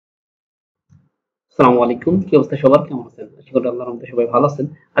আসসালামু আলাইকুম, কি অবস্থা সবার? কেমন আছেন? আশা করি আল্লাহর রহমতে সবাই ভালো আছেন।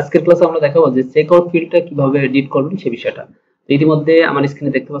 আজকের ক্লাসে আমরা দেখাবো যে চেকআউট ফিল্ডটা কিভাবে এডিট করবেন সেই বিষয়টা। তো ইতিমধ্যে আমার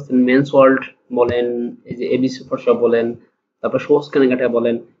স্ক্রিনে দেখতে পাচ্ছেন মেন্স ওয়ার্ল্ড বলেন, এই যে এবি সুপার শপ বলেন, তারপর সহজ কেনাকাটা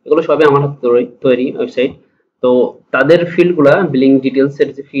বলেন, এগুলো সবই আমার হাতে তৈরি ওয়েবসাইট। তো তাদের ফিল্ডগুলা বিলিং ডিটেইলস এর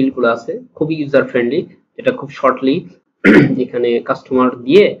যে ফিল্ডগুলো আছে খুবই ইউজার ফ্রেন্ডলি, যেটা খুব শর্টলি এখানে কাস্টমার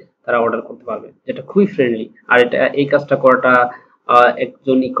দিয়ে তারা অর্ডার করতে পারবে, যেটা খুবই ফ্রেন্ডলি। আর এটা এই কাজটা করাটা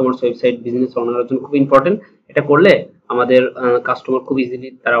একজন ই-কমার্স ওয়েবসাইট বিজনেস ওনারের জন্য খুব ইম্পর্টেন্ট। এটা করলে আমাদের কাস্টমার খুব ইজিলি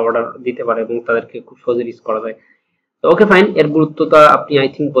তারা অর্ডার দিতে পারে এবং তাদেরকে খুব সহজে রিচ করা যায়। তো ওকে ফাইন, এর গুরুত্বটা আপনি আই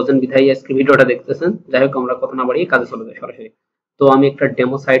থিঙ্ক বোঝেন বিধায় আজকে ভিডিওটা দেখতেছেন। যাই হোক, আমরা কথা না বাড়িয়ে কাজে চলে যাই সরাসরি। তো আমি একটা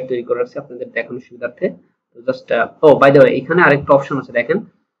ডেমো সাইট তৈরি করে রাখছি আপনাদের দেখানোর সুবিধার্থে। Just O by the way, এখানে আরেকটা অপশন আছে দেখেন।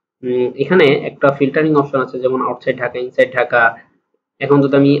 এখানে একটা ফিল্টারিং অপশন আছে, যেমন আউটসাইড ঢাকা, ইনসাইড ঢাকা। এখন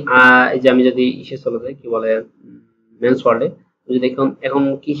যদি আমি এই যে আমি যদি ইসে চলে যাই, কি বলে, মেন্স ওয়ার্ল্ডে, যদি দেখুন এখন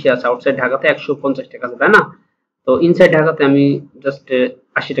কি সে আছে, আউটসাইড ঢাকাতে 150 টাকা আছে, তাই না? তো ইনসাইড ঢাকাতে আমি জাস্ট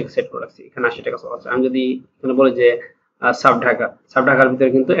 80 টাকা সেট করে রাখছি, এখানে 80 টাকা আছে। আমি যদি এখানে বলি যে সাব ঢাকার ভিতরে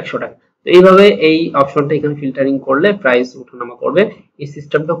কিন্তু 100 টাকা। তো এইভাবে এই অপশনটা এখানে ফিল্টারিং করলে প্রাইস ওঠানামা করবে। এই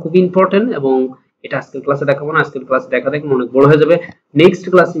সিস্টেমটা খুব ইম্পর্টেন্ট এবং এটা আজকের ক্লাসে দেখাবো না, আজকের ক্লাসে দেখা দেখুন অনেক বড় হয়ে যাবে। নেক্সট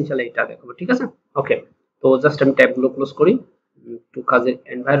ক্লাসে ইনশাআল্লাহ এটা দেখাবো, ঠিক আছে? ওকে, তো জাস্ট আমি ট্যাবগুলো ক্লোজ করি, একটু কাজের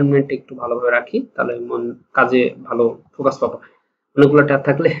এনভায়রনমেন্ট একটু ভালোভাবে রাখি, তাহলে মন কাজে ভালো ফোকাস পাবো। অনেকগুলো ট্যাব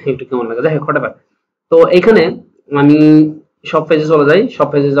থাকলে একটু কেমন লাগে, যাই হোক হঠাৎ। তো এইখানে আমি সব পেজে চলে যাই। সব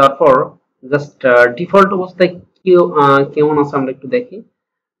পেজে যাওয়ার পর জাস্ট ডিফল্ট অবস্থায় কেমন আছে আমরা একটু দেখি।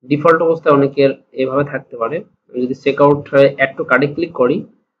 ডিফল্ট অবস্থায় অনেকের এভাবে থাকতে পারে। আমি যদি চেক আউট অ্যাড টু কার্ডে ক্লিক করি,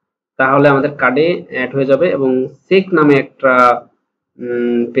 তাহলে আমাদের কার্ডে অ্যাড হয়ে যাবে এবং চেক নামে একটা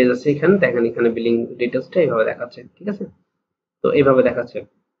পেজ আছে। এখানে দেখেন, এখানে বিলিং ডিটেলসটা এইভাবে দেখাচ্ছে, ঠিক আছে? তো এইভাবে দেখাচ্ছে।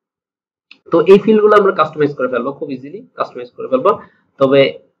 তো এই ফিল্ডগুলো আমরা কাস্টমাইজ করে ফেলবো, খুব ইজিলি কাস্টমাইজ করে ফেলবো। তবে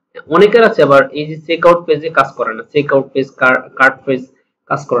অনেকের আছে আবার এই যে চেক আউট পেজে কাজ করে না, check out page, cart page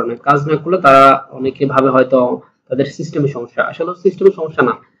কাজ করে না। কাজ না করলে তারা অনেকে ভাবে হয়তো তাদের সিস্টেমের সমস্যা, আসলে সিস্টেমের সমস্যা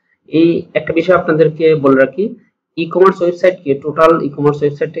না। এই একটা বিষয় আপনাদেরকে বলে রাখি, e commerce ওয়েবসাইটকে, total e commerce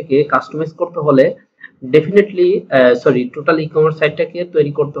ওয়েবসাইটটাকে customise করতে হলে ডেফিনেটলি, টোটাল ই কমার্স সাইটটাকে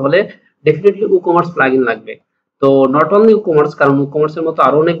তৈরি করতে হলে ডেফিনেটলি WooCommerce প্লাগইন লাগবে। তো নট অনলি WooCommerce, কারণ WooCommerce এর মতো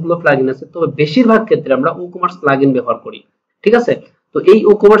আরো অনেকগুলো প্লাগইন আছে, তবে বেশিরভাগ ক্ষেত্রে আমরা WooCommerce প্লাগইন ব্যবহার করি, ঠিক আছে? তো এই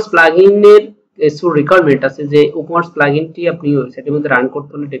WooCommerce প্লাগইনের কিছু রিকোয়ারমেন্ট আছে, যে WooCommerce প্লাগইনটি আপনি ওয়েবসাইটের মধ্যে রান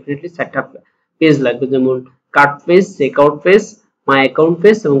করতে হলে ডেফিনেটলি 4টা পেজ লাগবে, যেমন cart page, checkout page, my account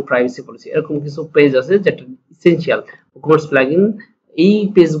page এবং প্রাইভেসি পলিসি। এরকম কিছু পেজ আছে যেটা এসেনশিয়াল। WooCommerce প্লাগইন এই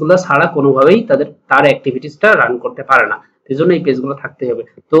পেজগুলো ছাড়া কোনোভাবেই তার অ্যাক্টিভিটিসটা রান করতে পারে না। সেজন্য এই পেজগুলো থাকতে হবে।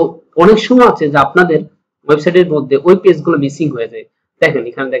 তো অনেক সময় আছে যে আপনাদের ওয়েবসাইটের মধ্যে ওই পেজগুলো মিসিং হয়ে যায়। দেখেন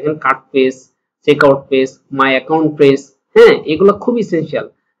এখানে, দেখেন cart page, checkout page, my account page, হ্যাঁ, এগুলো খুব ইসেনশিয়াল।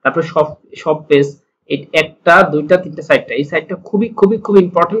 তারপর সব সব পেজ, একটা দুইটা তিনটা সাইটটা, এই সাইটটা খুবই খুবই খুব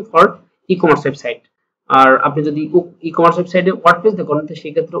important for e commerce website. আর আপনি যদি ই কমার্স ওয়েবসাইটে ওয়ার্ডপ্রেস দেখেন, তো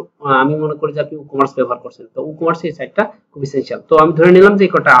সেই ক্ষেত্রে আমি মনে করি যে আপনি WooCommerce ব্যবহার করছেন, তো WooCommerce এই সাইটটা খুব এসেনশিয়াল। তো আমি ধরে নিলাম যে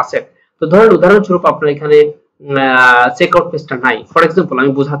কটা আছে। তো ধরেন উদাহরণস্বরূপ আপনার এখানে চেকআউট পেজটা নাই, ফর এক্সাম্পল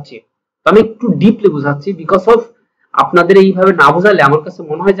আমি বোঝাচ্ছি। তো আমি একটু ডিপলি বোঝাচ্ছি, বিকজ অফ আপনাদের এইভাবে না বোঝালে আমার কাছে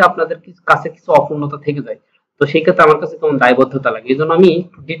মনে হয় যে আপনাদের কাছে কিছু অপূর্ণতা থেকে যায়। তো সেই ক্ষেত্রে আমার কাছে কেমন দায়বদ্ধতা লাগে, এই জন্য আমি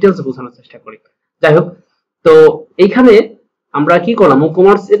একটু ডিটেলস বোঝানোর চেষ্টা করি। যাই হোক, তো এইখানে আমরা কি করলাম,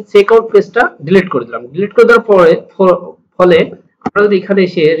 WooCommerce এর চেকআউট পেজটা ডিলিট করে দিলাম। ডিলিট করে দেওয়ার পরে ফলে আপনারা যদি এখানে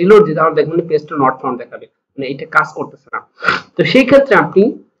এসে রিলোড দিই, তাহলে দেখবেন পেজটা নট ফাউন্ড দেখাবে, মানে এটা কাজ করতেছে না। তো সেই ক্ষেত্রে আপনি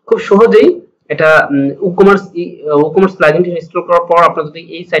খুব সহজেই এটা WooCommerce প্লাগইনটি ইনস্টল করার পর আপনার যদি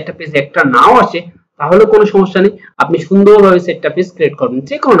এই সাইটটা পেজ একটা নাও আসে, তাহলে কোনো সমস্যা নেই। আপনি সুন্দরভাবে সেটটা পেজ ক্রিয়েট করবেন,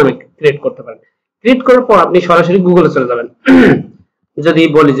 যে কোনো নামে ক্রিয়েট করতে পারেন। ক্রিয়েট করার পর আপনি সরাসরি গুগলে চলে যাবেন। যদি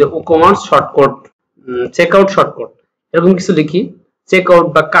বলি যে WooCommerce শর্টকাট, চেকআউট শর্টকাট, এরকম কিছু লিখি, চেকআউট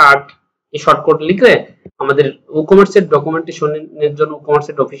বা কার্ট, এই শর্টকাট লিখলে আমাদের WooCommerce এর ডকুমেন্টেশনের জন্য WooCommerce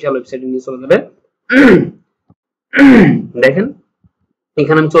এর অফিসিয়াল ওয়েবসাইটে নিয়ে চলে যাবে। দেখেন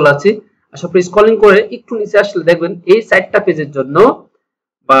এখানে আমি চলে আসছি, আসার পর স্ক্রলিং করে একটু নিচে আসলে দেখবেন এই 4টা পেজের জন্য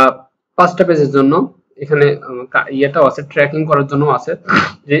বা 5টা পেজের জন্য এখানে ইয়েটাও আছে, ট্র্যাকিং করার জন্য আছে,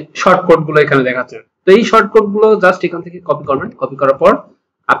 যে শর্টকাট গুলো এখানে দেখাচ্ছে। তো এই শর্টকাট গুলো জাস্ট এখান থেকে কপি করবেন। কপি করার পর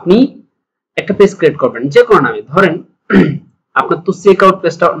আপনি একটা পেজ ক্রিয়েট করবেন, যে কোনো নামে। ধরেন আপনার তো চেকআউট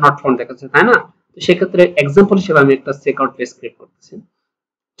পেজটা নট ফাউন্ড দেখাচ্ছে, তাই না? তো সেক্ষেত্রে এক্সাম্পল হিসেবে আমি একটা চেকআউট পেজ ক্রিয়েট করতেছি,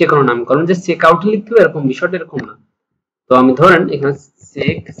 যে কোনো নামকরণ, যে চেকআউট লিখতে হবে এরকম বিষয়টা এরকম না। তো আমি ধরেন এখানে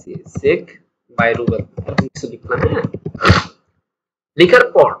চেক বাই রুবেল এরকম কিছু লিখলাম, হ্যাঁ। লেখার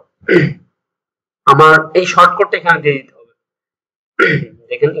পর আমার এই শর্টকাটটা এখানে দিয়ে দিতে হবে।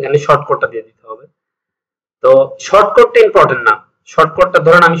 দেখেন এখানে শর্টকাটটা দিয়ে দিতে হবে। তো শর্টকাটটা ইম্পর্টেন্ট না, শর্টকাটটা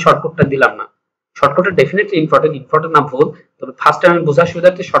ধরেন আমি শর্টকাটটা দিলাম না, শর্টকাটটা ডেফিনেটলি ইম্পর্টেন্ট না ভুল, তবে ফার্স্ট আমি বোঝার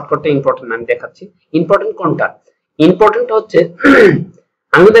সুবিধার্থে শর্টকাটটা ইম্পর্টেন্ট আমি দেখাচ্ছি। ইম্পর্টেন্ট কোনটা? ইম্পর্টেন্ট হচ্ছে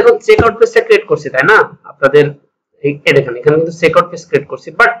আমি দেখুন চেক আউট পেজটা ক্রিয়েট করছি, তাই না? আপনাদের এই দেখেন এখানে কিন্তু চেক আউট পেজ ক্রিয়েট করছি,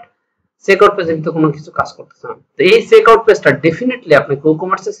 বাট চেক আউট পেজে কিন্তু কোনো কিছু কাজ করতেছে না। তো এই চেক আউট পেজটা ডেফিনেটলি আপনাকে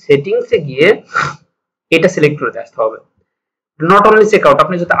WooCommerce সেটিংসে গিয়ে এটা সিলেক্ট করে আসতে হবে। নট অনলি চেক আউট,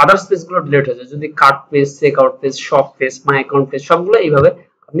 আপনি যদি আদার্স পেজগুলো ডিলিট হয়ে যায়, যদি cart page, check out page, shop page, my account page, সবগুলো এইভাবে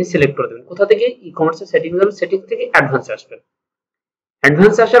আপনি সিলেক্ট করে দেবেন। কোথা থেকে? ই-কমার্সের সেটিংস যাবেন, সেটিং থেকে অ্যাডভান্সে আসবেন।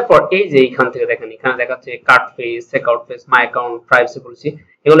 অ্যাডভান্সে আসার পর এই যে এইখান থেকে দেখেন এখানে দেখাচ্ছে cart page, check out page, my account, privacy policy,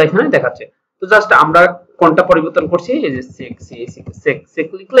 এগুলো এখানে দেখাচ্ছে। তো জাস্ট আমরা কোনটা পরিবর্তন করছি, এই যে চেক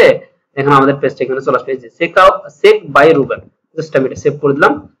লিখলে এখানে আমাদের পেজটা এখানে চলে আসবে, এই যে চেক বাই রুবেল। জাস্ট আমি এটা সেভ করে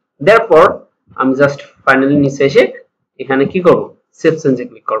দিলাম। দেওয়ার পর আমি জাস্ট ফাইনালি নিচে এসে এখানে কি করব, সেভ চেঞ্জে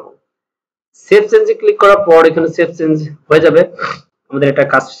ক্লিক করব। সেভ চেঞ্জে ক্লিক করার পর এখানে সেভ চেঞ্জ হয়ে যাবে, আমাদের এটা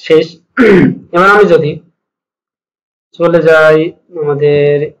কাজ শেষ। এবার আমি যদি চলে যাই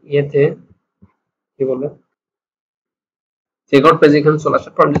আমাদের ইয়েতে, কি বলে, চেকআউট পেজে এখানে চলে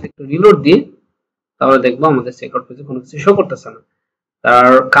আসার পর আমি যদি একটু রিলোড দিই, তাহলে দেখবো আমাদের চেকআউট পেজে কোনো কিছু শো করতেছে না।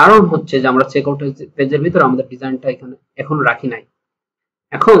 তার কারণ হচ্ছে যে আমরা চেকআউট পেজের ভিতরে আমাদের ডিজাইনটা এখানে এখন রাখি নাই।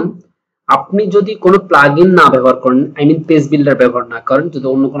 এখন আপনি যদি কোনো প্লাগইন না ব্যবহার করেন, আই মিন পেজ বিল্ডার ব্যবহার না করেন, যদি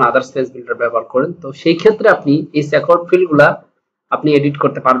অন্য কোনো আদার্স পেজ বিল্ডার ব্যবহার করেন, তো সেই ক্ষেত্রে আপনি এই চেকআউট ফিল্ডগুলা আপনি এডিট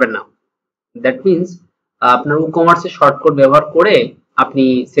করতে পারবেন না। দ্যাট মিনস আপনার WooCommerce এর শর্টকাট ব্যবহার করে আপনি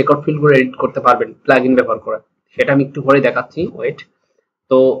চেকআউট ফিল্ডগুলো এডিট করতে পারবেন প্লাগইন ব্যবহার করে। সেটা আমি একটু পরে দেখাচ্ছি, ওয়েট।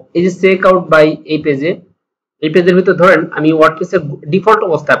 তো এই যে চেকআউট বাই এই পেজের ভিতর ধরেন আমি ওয়ার্ডপ্রেসের ডিফল্ট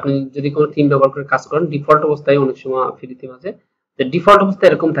অবস্থায়, আপনি যদি কোনো থিম ব্যবহার করে কাজ করেন, ডিফল্ট অবস্থায় অনেক সময় ফ্রি থিম আছে, যে ডিফল্ট অবস্থায়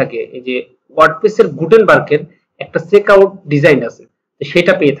এরকম থাকে, এই যে ওয়ার্ডপ্রেসের গুটেনবার্গের একটা চেকআউট ডিজাইন আছে, তো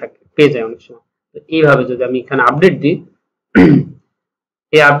সেটা পেয়ে যায় অনেক সময়। তো এইভাবে যদি আমি এখানে আপডেট দিই,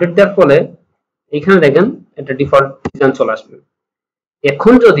 এই আপডেট দেওয়ার ফলে এখানে দেখেন একটা ডিফল্ট ডিজাইন চলে আসবে।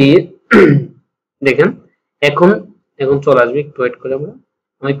 এখন যদি দেখেন এখন এখন চলে আসবে, একটু ওয়েট করে আমরা,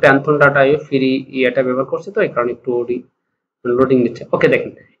 আমি প্যান্থন ডাটা ফ্রি ইয়েটা ব্যবহার করছি, তো এই কারণে একটু লোডিং নিচ্ছে। ওকে,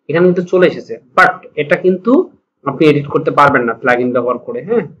 দেখেন এখানে কিন্তু চলে এসেছে, বাট এটা কিন্তু আপনি এডিট করতে পারবেন না প্লাগইন ব্যবহার করে,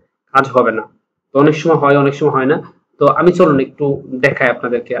 হ্যাঁ, কাজ হবে না। তো অনেক সময় হয়, অনেক সময় হয় না। তো আমি চলুন একটু দেখাই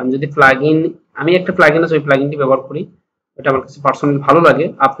আপনাদেরকে। আমি যদি আমি একটা প্লাগইন আছে, ওই প্লাগইনটি ব্যবহার করি, ওটা আমার কাছে পার্সোনালি ভালো লাগে,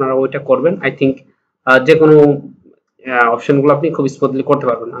 আপনারা ওইটা করবেন। আই থিঙ্ক যে কোনো অপশনগুলো আপনি খুব স্মুথলি করতে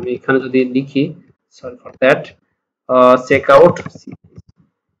পারবেন। আমি এখানে যদি লিখি, sorry for that,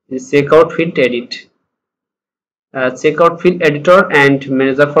 checkout field edit, checkout field editor and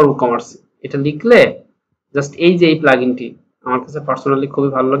manager for WooCommerce, এটা লিখলে জাস্ট এই যে এই প্লাগইনটি আমার কাছে পার্সোনালি খুবই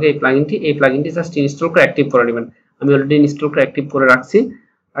ভালো লাগে। এই প্লাগইনটি জাস্ট ইনস্টল করে অ্যাক্টিভ করে নেবেন। আমি অলরেডি ইনস্টল করে অ্যাক্টিভ করে রাখছি।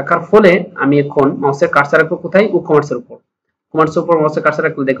 রাখার ফলে আমি এখন মাউসের কার্সার রাখবো কোথায়? WooCommerce এর উপর। WooCommerce এর উপর মাউসের কার্সার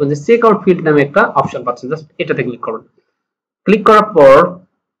রাখলে দেখবেন যে চেকআউট ফিল্ড নামে একটা অপশন পাচ্ছেন, জাস্ট এটাতে ক্লিক করুন। ক্লিক করার পর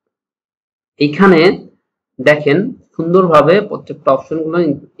এইখানে দেখেন সুন্দরভাবে প্রত্যেকটা অপশনগুলো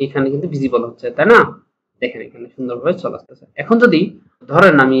এখানে কিন্তু ভিজিবল হচ্ছে, তাই না? দেখেন এখানে সুন্দরভাবে চলে আসতেছে। এখন যদি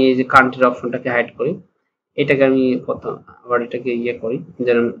ধরেন আমি এই যে কান্ট্রির অপশনটাকে হাইড করি, এটাকে আমি প্রথম আবার এটাকে ইয়ে করি,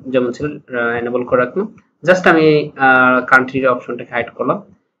 যেমন ছিল এনেবল করে রাখলাম। জাস্ট আমি কান্ট্রির অপশনটাকে হাইড করলাম,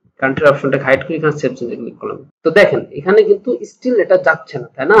 কান্ট্রির অপশনটাকে হাইড করে এখানে সেভ চেঞ্জে ক্লিক করলাম। তো দেখেন এখানে কিন্তু স্টিল এটা যাচ্ছে না,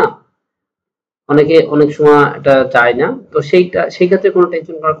 তাই না? অনেক সময় এটা যায় না। তো সেই ক্ষেত্রে কোনো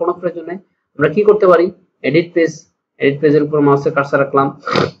টেনশন করার কোনো প্রয়োজন নেই। আমরা কি করতে পারি? এডিট পেজের উপর মাউসের কার্সার রাখলাম।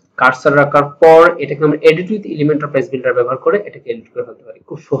 কার্সার রাখার পর এটাকে আমরা edit with Elementor page builder ব্যবহার করে এটাকে এডিট করে ফেলতে পারি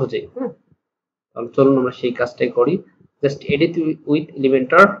খুব সহজেই। হ্যাঁ, তাহলে চলুন আমরা সেই কাজটাই করি। জাস্ট এডিট উইথ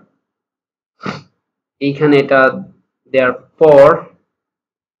এলিমেন্টর, এইখানে এটা দেওয়ার পর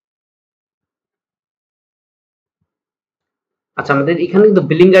আচ্ছা, আমাদের এখানে কিন্তু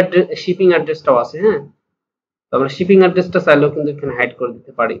বিলিং অ্যাড্রেস, শিপিং অ্যাড্রেসটাও আছে। হ্যাঁ, তো আমরা শিপিং অ্যাড্রেসটা চাইলেও কিন্তু এখানে হাইড করে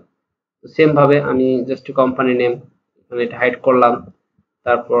দিতে পারি। তো সেম ভাবে আমি জাস্ট কোম্পানি নেম এখানে এটা হাইড করলাম।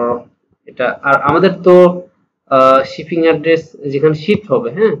 তারপর এটা, আর আমাদের তো শিপিং অ্যাড্রেস যেখানে শিফট হবে,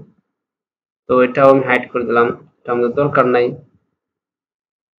 হ্যাঁ, তো এটাও আমি হাইড করে দিলাম, এটা আমাদের দরকার নাই।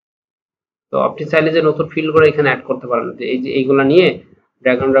 তো আপনি চাইলে যে নতুন ফিল্ডগুলো এখানে অ্যাড করতে পারেন, যে এই যে এইগুলা নিয়ে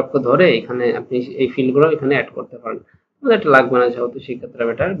ড্র্যাগ এন্ড ড্রপ করে ধরে এখানে আপনি এই ফিল্ডগুলো এখানে অ্যাড করতে পারেন। আমাদের এটা লাগবে না যেহেতু, সেই ক্ষেত্রে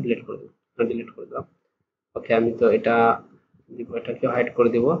আমি এটা ডিলিট করে দিলাম। ওকে, আমি তো এটা দিব, এটাকে হাইড করে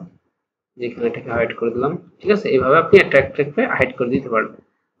দিব, যেখানে এটাকে হাইড করে দিলাম। ঠিক আছে, এইভাবে আপনি একটা হাইড করে দিতে পারেন।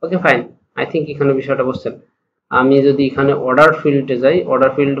 ওকে, ফাইন। আই থিঙ্ক এখানে বিষয়টা বুঝছেন। আমি যদি এখানে অর্ডার ফিল্ডে যাই,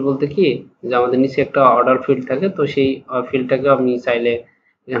 অর্ডার ফিল্ড বলতে কি, যে আমাদের নিচে একটা অর্ডার ফিল্ড থাকে, তো সেই ফিল্ডটাকে আমি চাইলে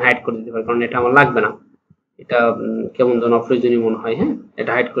এখানে হাইড করে দিতে পারি, কারণ এটা আমার লাগবে না। এটা কেমন যেন অপ্রয়োজনীয় মনে হয়। হ্যাঁ,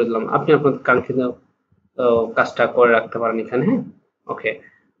 এটা হাইড করে দিলাম। আপনি আপনার কাঙ্ক্ষিত কাজটা করে রাখতে পারেন এখানে। হ্যাঁ, ওকে,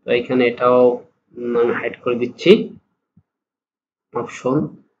 তো এখানে এটাও আমি হাইড করে দিচ্ছি।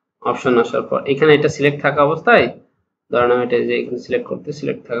 অপশন আসার পর এখানে এটা সিলেক্ট থাকা অবস্থায় ধরেন আমি এটা যে এখানে সিলেক্ট করতে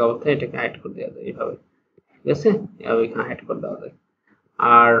সিলেক্ট থাকা অবস্থায় এটাকে হাইড করে দেওয়া যায় এইভাবে, ঠিক আছে, এভাবে এখানে হাইড করে দেওয়া যায়।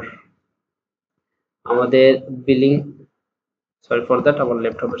 আর আমাদের বিলিং, সরি ফর দ্যাট, আমার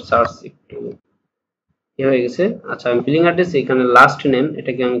ল্যাপটপের সার্চ একটু কি হয়ে গেছে। আচ্ছা, আমি বিলিং অ্যাড্রেস এখানে লাস্ট নেম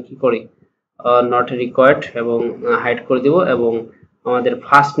এটাকে আমি কি করি, নট রিকোয়ার্ড এবং হাইড করে দিব, এবং আমাদের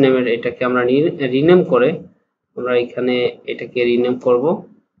ফার্স্ট নেমের এটাকে আমরা রিনেম করে আমরা এখানে এটাকে রিনেম করব।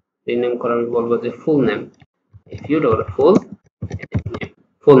 রিনেম করে আমি বলবো যে full name, if you do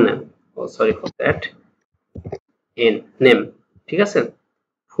full name, oh sorry for that, in name, ঠিক আছে,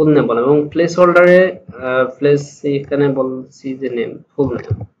 ফুল নেম বললাম এবং প্লেস হোল্ডারে প্লেস এখানে বলছি যে নেম, ফুল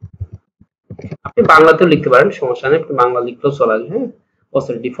নেম। আপনি বাংলাতেও লিখতে পারেন, সমস্যা নেই, আপনি বাংলা লিখলেও চলে আসবে। হ্যাঁ, ও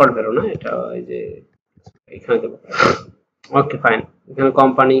সরি ডিফল্ট বেরো না, এটা এই যে এখানে দেবো। ওকে ফাইন, এখানে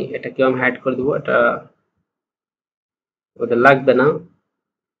কোম্পানি এটাকেও আমি হাইড করে দিব, এটা ওদের লাগবে না,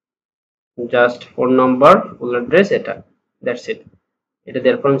 just phone number full address এটা, দ্যাটস ইট। এটা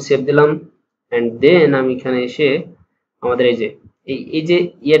দেওয়ার পর আমি সেভ দিলাম, এন্ড দেন আমি এখানে এসে আমাদের এই যে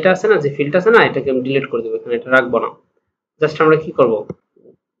ইয়েটা আছে না, যে ফিল্ড আছে না, এটাকে আমি ডিলিট করে দেবো, এখানে এটা রাখবো না। জাস্ট আমরা কি করব,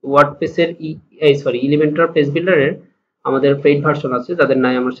 ওয়ার্ডপ্রেসের এই সরি এলিমেন্টর পেজ বিল্ডারের আমাদের পেইড ভার্সন আছে, যাদের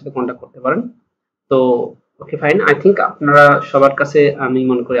নাই আমার সাথে কন্ট্যাক্ট করতে পারেন। তো ওকে ফাইন, আই থিংক আপনারা সবার কাছে আমি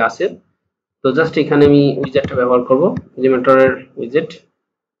মনে করি আছে। তো জাস্ট এখানে আমি উইজেটটা ব্যবহার করব, এলিমেন্টরের উইজেট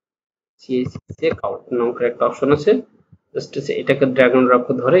কআউট নামক একটা অপশন আছে, জাস্ট এটাকে ড্র্যাগ এন্ড ড্রপ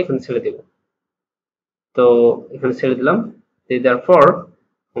ধরে এখানে ছেড়ে দেব। তো এখানে ছেড়ে দিলাম, দেওয়ার পর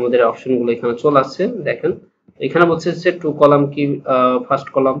আমাদের অপশনগুলো এখানে চলে আসছে। দেখেন এখানে বলছে যে টু কলাম কি ফার্স্ট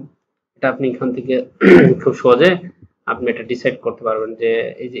কলাম, এটা আপনি এখান থেকে খুব সহজে আপনি এটা ডিসাইড করতে পারবেন যে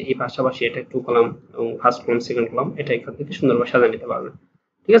এই যে এই পাশাপাশি এটা টু কলাম এবং ফার্স্ট কলাম সেকেন্ড কলাম এটা এখান থেকে সুন্দরভাবে সাজিয়ে নিতে পারবেন,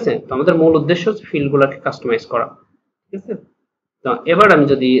 ঠিক আছে। তো আমাদের মূল উদ্দেশ্য হচ্ছে ফিল্ডগুলোকে কাস্টমাইজ করা, ঠিক আছে। তো এবার আমি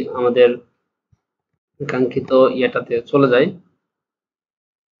যদি আমাদের কাঙ্ক্ষিত ইয়েটাতে চলে যাই,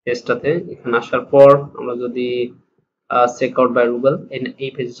 পেজটাতে, এখানে আসার পর আমরা যদি চেক আউট বাই গুগল এই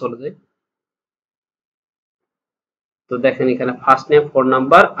পেজে চলে যাই, তো দেখেন এখানে ফার্স্ট নেম, ফোন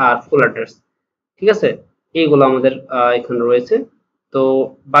নাম্বার আর ফুল অ্যাড্রেস, ঠিক আছে, এইগুলো আমাদের এখানে রয়েছে। তো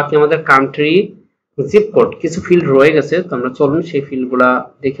বাকি আমাদের কান্ট্রি, জিপ কোড, কিছু ফিল্ড রয়ে গেছে, তো আমরা চলুন সেই ফিল্ডগুলা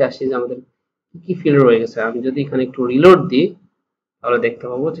দেখে আসি যে আমাদের কি কি ফিল্ড রয়ে গেছে। আমি যদি এখানে একটু রিলোড দিই তাহলে দেখতে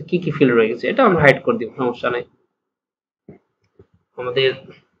পাবো যে কি কি ফিল্ড রয়ে গেছে, এটা আমরা হাইড করে দিব, সমস্যা নাই। আমাদের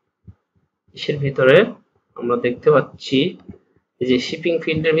ইসের ভিতরে আমরা দেখতে পাচ্ছি যে শিপিং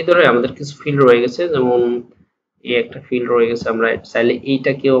ফিল্ডের ভিতরে আমাদের কিছু ফিল্ড রয়ে গেছে, যেমন এই একটা ফিল্ড রয়ে গেছে, আমরা চাইলে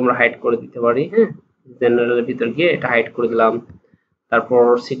এইটাকেও আমরা হাইড করে দিতে পারি। হ্যাঁ, জেনারেলের ভিতর গিয়ে এটা হাইড করে দিলাম। তারপর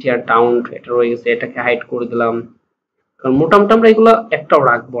সিটি আর টাউন এটা রয়ে গেছে, এটাকে হাইড করে দিলাম, কারণ মোটামুটি আমরা এগুলো একটাও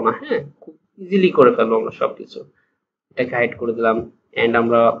রাখবো না। হ্যাঁ, খুব ইজিলি করে ফেলবো আমরা সবকিছু, এটাকে হাইড করে দিলাম। এন্ড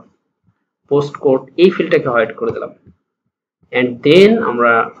আমরা পোস্ট কোড এই ফিল্ডটাকে হাইড করে দিলাম, এন্ড দেন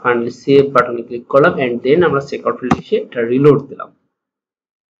আমরা ফাইনালি সেভ বাটনে ক্লিক করলাম, এন্ড দেন আমরা চেকআউট ফিল্ড এসে এটা রিলোড দিলাম।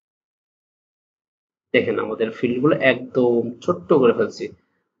 দেখেন আমাদের ফিল্ডগুলো একদম ছোট্ট করে ফেলছি,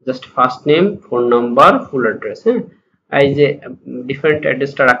 just first name, phone number, full address. হ্যাঁ, এই যে ডিফারেন্ট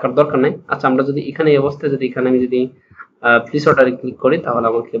অ্যাড্রেসটা রাখার দরকার নাই। আচ্ছা, আমরা যদি এখানে এই অবস্থায় যদি এখানে আমি যদি প্লিজ অর্ডারে ক্লিক করি তাহলে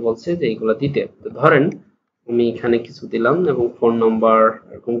আমাকে বলছে যে এইগুলো দিতে। তো ধরেন আমি এখানে কিছু দিলাম এবং ফোন নাম্বার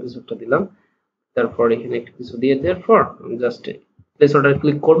এরকম কিছু একটা দিলাম, তারপর এখানে একটা কিছু দিয়ে দেওয়ার পর আমি জাস্ট প্লেস অর্ডার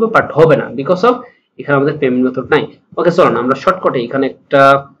ক্লিক করবো, বাট হবে না বিকজ অফ এখানে আমাদের পেমেন্ট মেথড নাই। ওকে চলুন আমরা শর্টকাটে এখানে একটা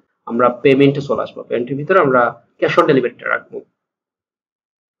আমরা পেমেন্টে চলে আসবো, পেমেন্টের ভিতরে আমরা ক্যাশ অন ডেলিভারিটা রাখবো,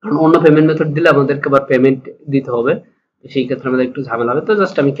 কারণ অন্য পেমেন্ট মেথড দিলে আমাদেরকে আবার পেমেন্ট দিতে হবে, সেই ক্ষেত্রে আমাদের একটু ঝামেলা হবে। তো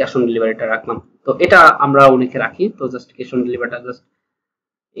জাস্ট আমি ক্যাশ অন ডেলিভারিটা রাখলাম, তো এটা আমরা অনেকে রাখি। তো জাস্ট ক্যাশ অন ডেলিভারিটা জাস্ট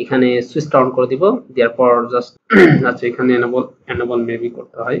এখানে সুইচ অন করে দিব, দেওয়ার পর জাস্ট আচ্ছা এখানে এনেবল মেবি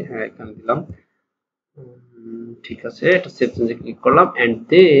করতে হয়, হ্যাঁ এখানে দিলাম, ঠিক আছে, এটা সেভ চেঞ্জে ক্লিক করলাম, এন্ড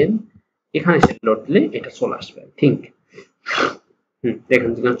দেন এখানে সেট লোড দিলে এটা চলে আসবে আই থিংক। দেখেন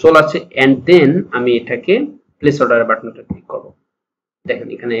এখানে চলে আসছে, এন্ড দেন আমি এটাকে প্লেস অর্ডার বাটনটা ক্লিক করব, দেখেন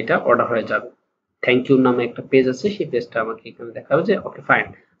এখানে এটা অর্ডার হয়ে যাবে। থ্যাংক ইউ নামে একটা পেজ আছে, সেই পেজটা আমাকে এখানে দেখাবে যে ওকে ফাইন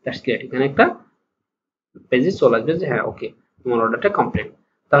দ্যাটস ক্লিয়ার, এখানে একটা পেজে চলে আসবে যে হ্যাঁ ওকে তোমার অর্ডারটা কমপ্লিট।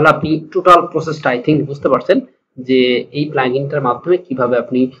 তাহলে আপনি টোটাল প্রসেসটা আই থিংক বুঝতে পারছেন যে এই প্লাগইনটার মাধ্যমে কিভাবে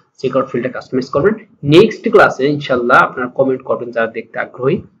আপনি চেকআউট ফিল্ডটা কাস্টমাইজ করবেন। নেক্সট ক্লাসে ইনশাআল্লাহ আপনারা কমেন্ট করবেন যারা দেখতে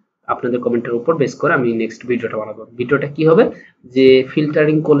আগ্রহী, আপনাদের কমেন্টের উপর বেস করে আমি নেক্সট ভিডিওটা বানাবো। ভিডিওটা কি হবে যে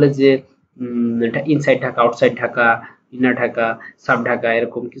ফিল্টারিং করলে যে এটা inside Dhaka, outside Dhaka, inner Dhaka, sub Dhaka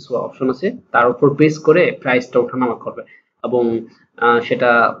এরকম কিছু অপশন আছে, তার উপর বেস করে প্রাইসটা ওঠানামা করবে এবং সেটা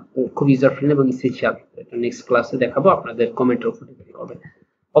খুব ইউজার ফ্রেন্ডলি এবং ইসেনশিয়াল। এটা নেক্সট ক্লাসে দেখাবো, আপনাদের কমেন্টের উপর ডিপেন্ড করবে।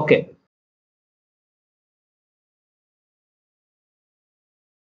 ওকে।